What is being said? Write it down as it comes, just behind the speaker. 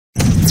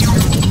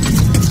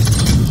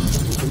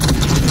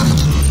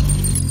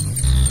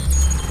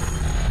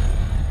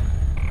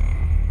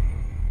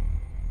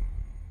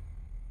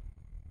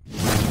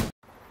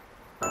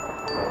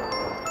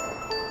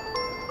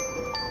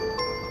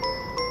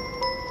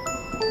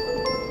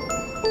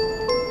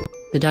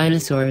The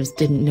dinosaurs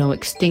didn't know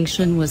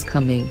extinction was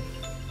coming.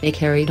 They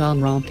carried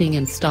on romping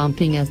and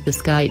stomping as the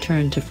sky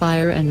turned to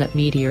fire and that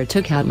meteor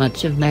took out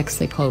much of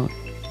Mexico.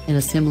 In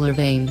a similar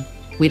vein,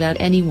 we doubt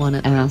anyone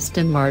at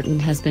Aston Martin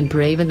has been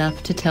brave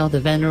enough to tell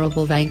the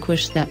venerable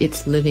Vanquish that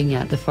it's living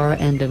at the far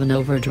end of an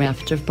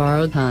overdraft of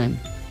borrowed time.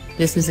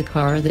 This is a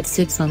car that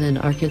sits on an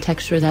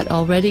architecture that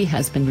already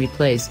has been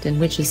replaced and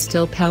which is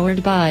still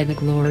powered by the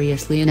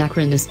gloriously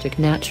anachronistic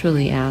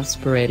naturally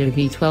aspirated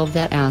V12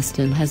 that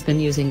Aston has been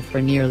using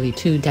for nearly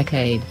 2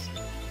 decades.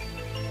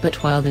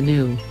 But while the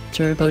new,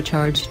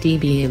 turbocharged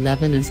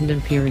DB11 is an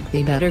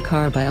empirically better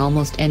car by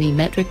almost any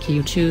metric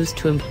you choose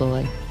to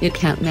employ, it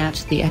can't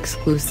match the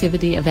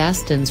exclusivity of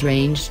Aston's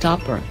range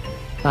stopper.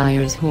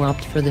 Buyers who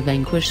opt for the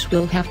Vanquish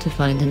will have to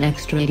find an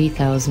extra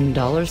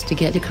 $80,000 to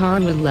get a car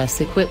with less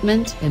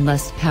equipment and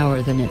less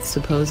power than its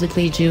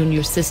supposedly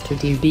junior sister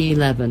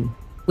DB11,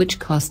 which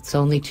costs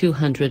only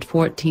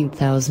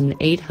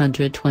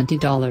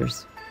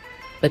 $214,820.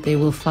 But they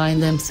will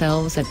find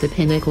themselves at the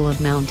pinnacle of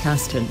Mount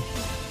Aston.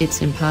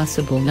 It's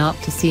impossible not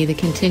to see the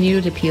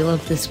continued appeal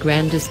of this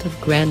grandest of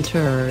grand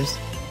tours,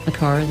 a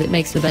car that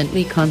makes the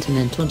Bentley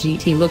Continental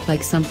GT look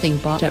like something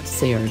bought at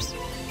Sears.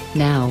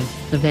 Now,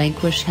 the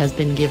Vanquish has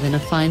been given a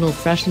final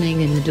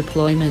freshening in the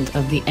deployment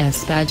of the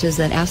S badges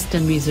that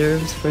Aston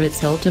reserves for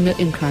its ultimate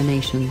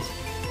incarnations.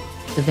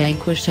 The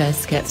Vanquish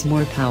S gets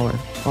more power,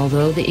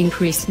 although the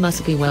increase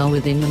must be well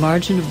within the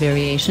margin of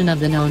variation of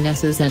the known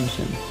S's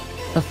engine.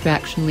 A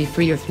fractionally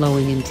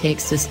freer-flowing intake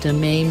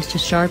system aims to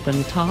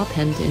sharpen top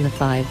end in the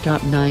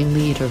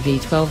 5.9-liter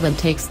V12 and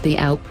takes the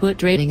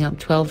output rating up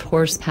 12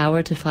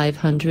 horsepower to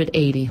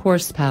 580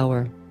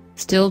 horsepower.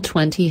 Still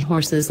 20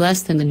 horses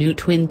less than the new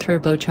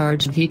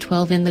twin-turbocharged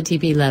V12 in the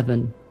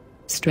DB11.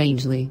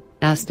 Strangely,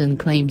 Aston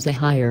claims a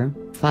higher,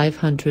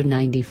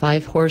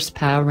 595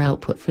 horsepower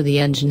output for the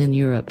engine in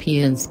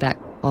European spec,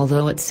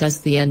 although it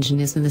says the engine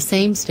is in the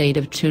same state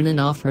of tune and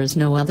offers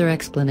no other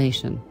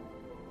explanation.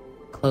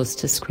 Close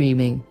to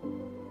screaming.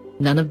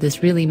 None of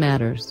this really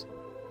matters.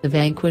 The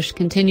Vanquish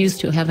continues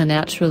to have a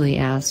naturally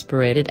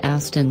aspirated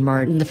Aston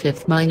Martin the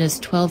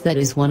 5th-12 that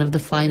is one of the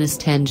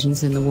finest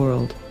engines in the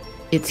world.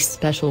 It's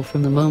special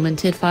from the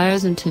moment it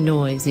fires into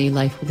noisy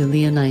life with a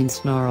leonine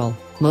snarl.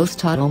 Most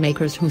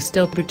automakers who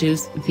still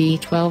produce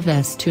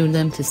V12s tune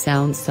them to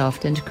sound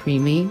soft and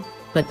creamy,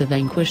 but the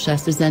Vanquish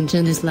S's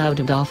engine is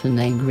loud and often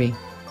angry.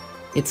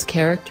 Its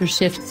character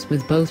shifts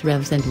with both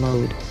revs and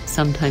load,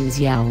 sometimes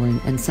yowling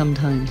and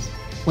sometimes,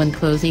 when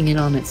closing in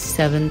on its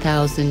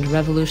 7,000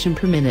 revolution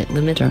per minute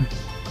limiter,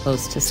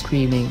 close to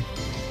screaming.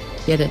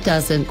 Yet it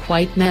doesn't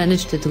quite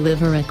manage to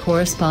deliver a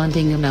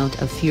corresponding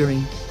amount of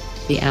fury.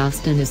 The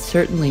Aston is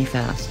certainly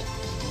fast.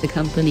 The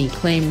company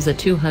claims a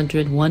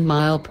 201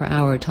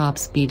 mph top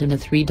speed and a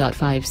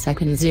 3.5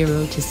 second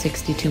 0 to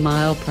 62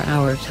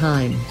 mph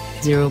time,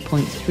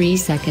 0.3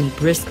 second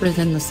brisker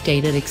than the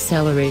stated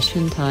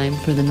acceleration time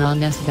for the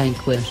non-S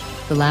Vanquish.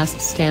 The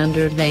last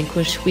standard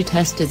Vanquish we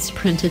tested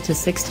sprinted to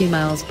 60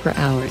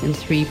 mph in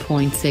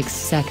 3.6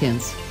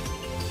 seconds.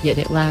 Yet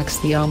it lacks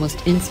the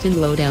almost instant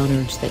low-down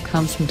urge that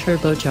comes from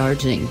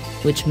turbocharging,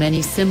 which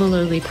many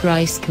similarly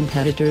priced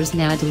competitors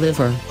now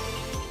deliver.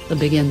 The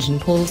big engine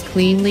pulls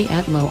cleanly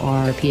at low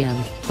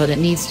RPM, but it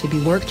needs to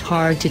be worked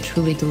hard to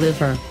truly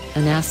deliver,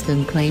 and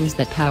Aston claims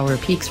that power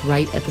peaks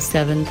right at the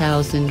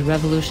 7,000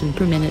 revolution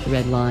per minute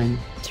red line,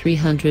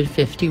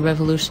 350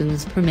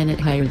 revolutions per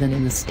minute higher than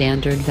in the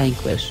standard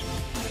Vanquish.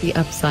 The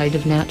upside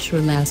of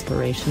natural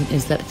aspiration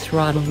is that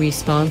throttle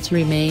response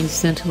remains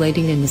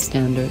scintillating in the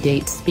standard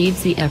 8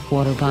 speeds. The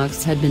F-water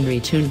box had been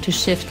retuned to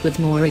shift with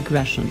more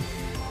aggression.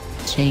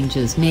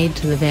 Changes made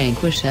to the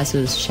Vanquish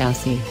S's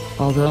chassis,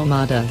 although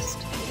modest,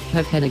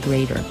 have had a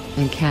greater,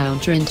 and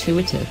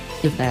counterintuitive,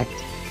 effect.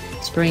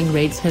 Spring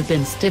rates have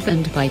been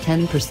stiffened by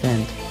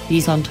 10%,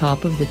 these on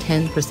top of the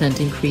 10%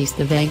 increase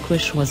the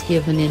Vanquish was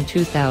given in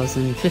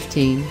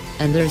 2015,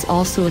 and there's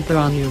also a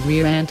brawnier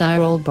rear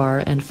anti-roll bar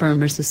and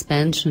firmer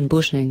suspension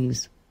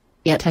bushings.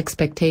 Yet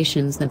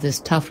expectations that this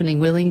toughening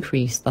will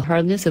increase the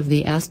hardness of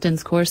the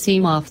Aston's core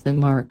seem off the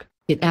mark.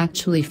 It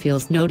actually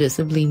feels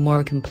noticeably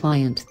more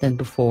compliant than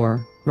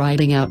before,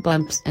 riding out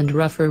bumps and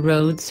rougher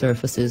road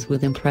surfaces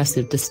with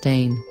impressive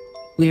disdain.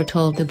 We're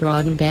told the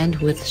broadened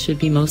bandwidth should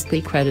be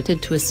mostly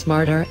credited to a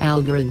smarter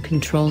algorithm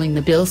controlling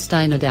the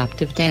Bilstein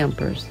adaptive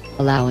dampers,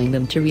 allowing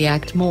them to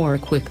react more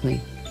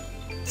quickly.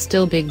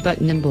 Still big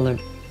but nimbler.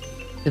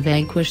 The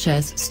Vanquish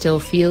S still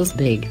feels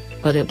big,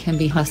 but it can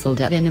be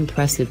hustled at an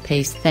impressive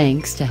pace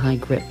thanks to high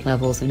grip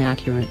levels and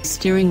accurate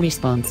steering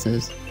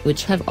responses,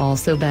 which have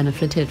also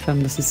benefited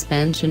from the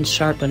suspension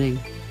sharpening.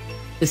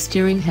 The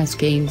steering has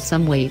gained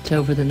some weight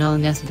over the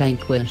non-S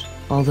Vanquish,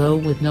 although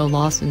with no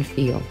loss in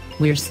feel.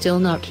 We're still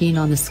not keen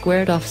on the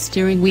squared-off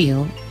steering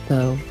wheel,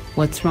 though.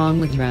 What's wrong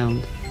with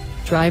round?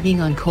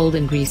 Driving on cold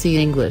and greasy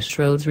English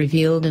roads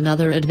revealed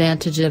another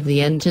advantage of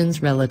the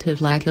engine's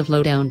relative lack of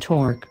low-down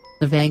torque.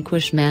 The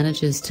Vanquish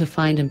manages to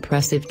find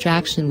impressive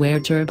traction where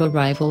turbo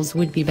rivals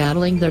would be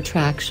battling their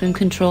traction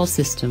control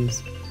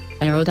systems.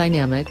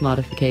 Aerodynamic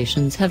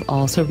modifications have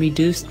also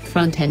reduced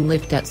front-end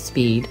lift at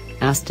speed,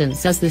 Aston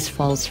says this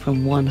falls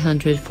from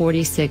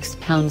 146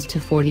 pounds to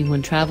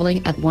 41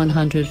 traveling at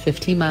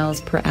 150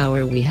 miles per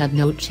hour. We had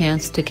no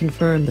chance to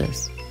confirm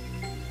this.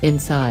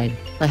 Inside,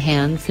 the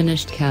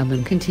hand-finished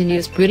cabin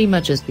continues pretty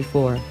much as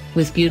before,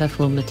 with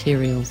beautiful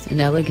materials and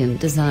elegant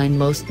design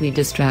mostly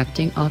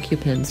distracting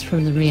occupants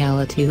from the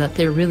reality that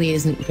there really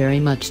isn't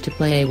very much to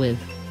play with.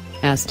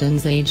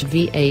 Aston's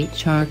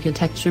HVH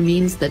architecture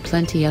means that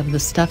plenty of the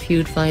stuff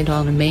you'd find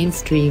on a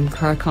mainstream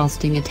car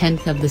costing a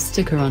tenth of the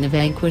sticker on a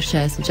Vanquish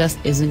S just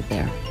isn't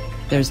there.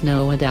 There's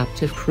no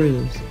adaptive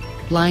cruise,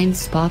 blind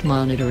spot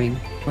monitoring,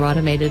 or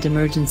automated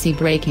emergency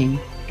braking.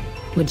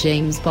 Would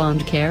James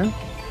Bond care?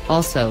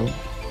 Also,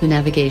 the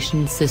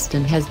navigation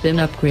system has been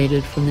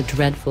upgraded from the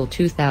dreadful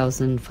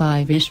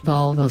 2005-ish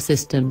Volvo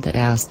system that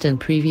Aston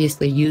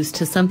previously used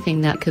to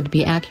something that could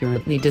be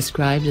accurately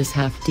described as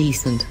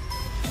half-decent.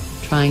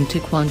 Trying to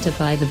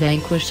quantify the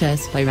Vanquish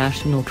S by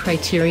rational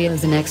criteria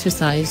is an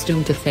exercise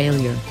doomed to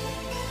failure.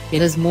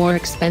 It is more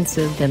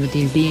expensive than the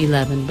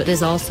DB11 but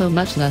is also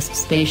much less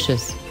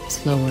spacious,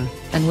 slower,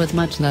 and with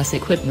much less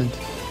equipment.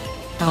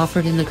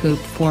 Offered in the coupe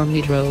form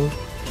we drove,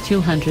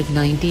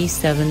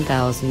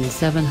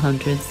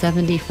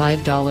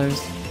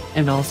 $297,775,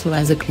 and also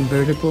as a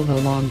convertible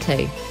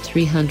Volante,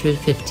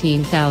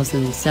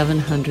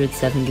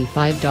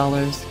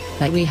 $315,775,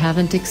 that we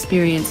haven't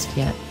experienced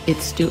yet.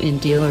 It's due in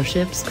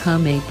dealerships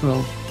come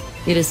April.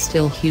 It is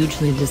still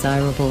hugely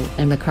desirable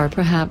and the car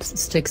perhaps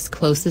sticks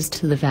closest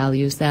to the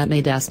values that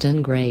made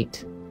Aston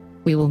great.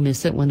 We will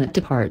miss it when it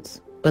departs,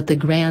 but the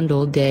grand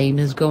old dame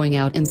is going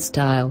out in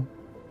style.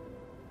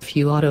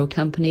 Few auto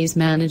companies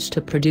manage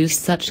to produce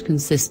such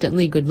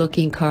consistently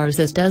good-looking cars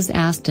as does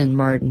Aston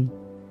Martin.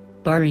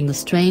 Barring the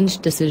strange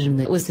decision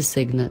that was the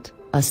Signet,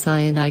 a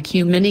Scion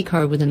IQ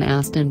minicar with an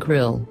Aston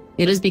grille,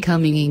 it is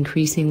becoming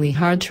increasingly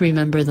hard to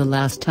remember the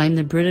last time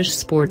the British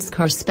sports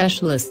car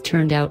specialist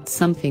turned out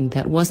something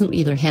that wasn't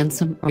either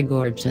handsome or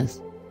gorgeous.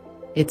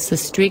 It's a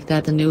streak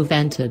that the new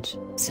Vantage,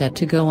 set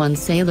to go on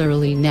sale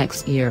early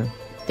next year,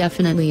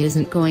 definitely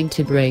isn't going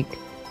to break.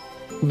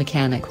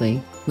 Mechanically,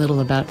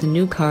 little about the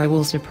new car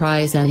will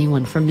surprise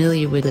anyone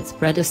familiar with its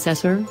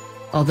predecessor,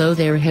 although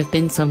there have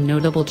been some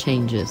notable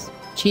changes,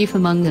 chief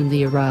among them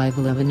the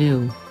arrival of a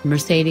new,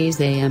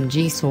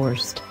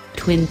 Mercedes-AMG-sourced,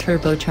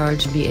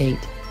 twin-turbocharged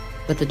V8.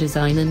 But the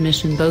design and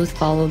mission both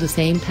follow the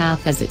same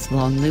path as its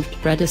long-lived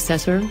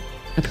predecessor,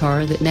 a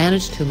car that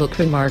managed to look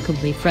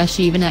remarkably fresh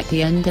even at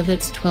the end of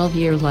its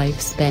 12-year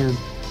lifespan.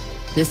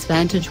 This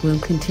Vantage will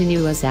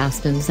continue as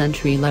Aston's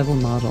entry-level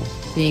model,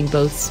 being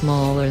both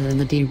smaller than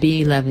the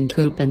DB11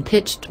 coupe and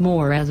pitched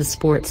more as a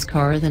sports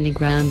car than a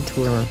Grand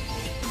Tourer.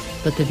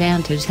 But the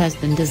Vantage has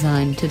been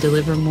designed to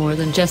deliver more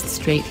than just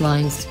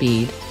straight-line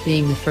speed,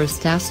 being the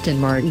first Aston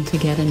Martin to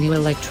get a new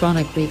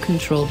electronically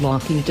controlled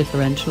locking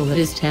differential that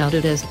is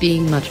touted as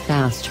being much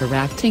faster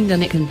acting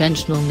than a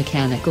conventional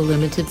mechanical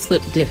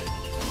limited-slip diff.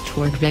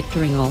 Torque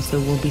vectoring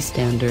also will be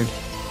standard.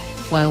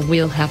 While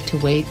we'll have to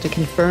wait to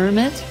confirm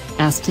it,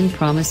 Aston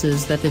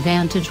promises that the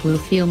Vantage will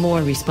feel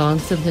more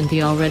responsive than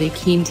the already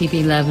keen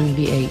DB11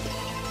 V8.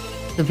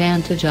 The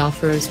Vantage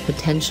offers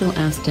potential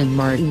Aston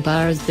Martin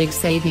buyers big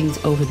savings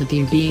over the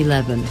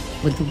DB11,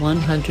 with the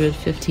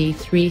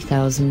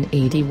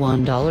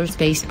 $153,081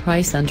 base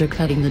price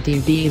undercutting the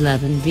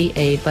DB11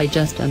 V8 by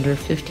just under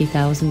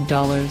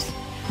 $50,000,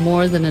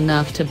 more than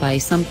enough to buy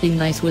something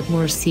nice with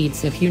more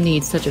seats if you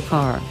need such a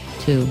car,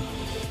 too.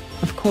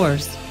 Of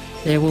course,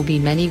 there will be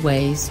many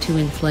ways to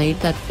inflate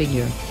that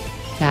figure.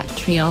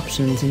 Factory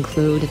options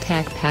include a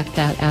tech pack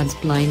that adds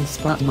blind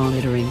spot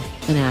monitoring,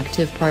 an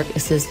active park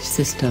assist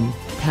system,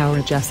 power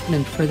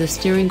adjustment for the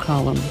steering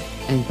column,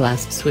 and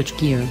blast switch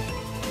gear.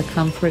 The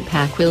comfort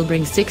pack will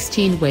bring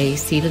 16-way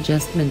seat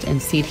adjustment and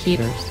seat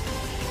heaters.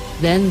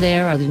 Then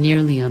there are the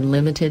nearly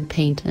unlimited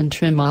paint and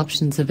trim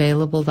options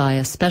available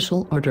via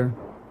special order.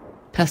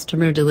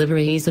 Customer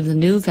deliveries of the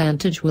new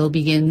Vantage will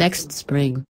begin next spring.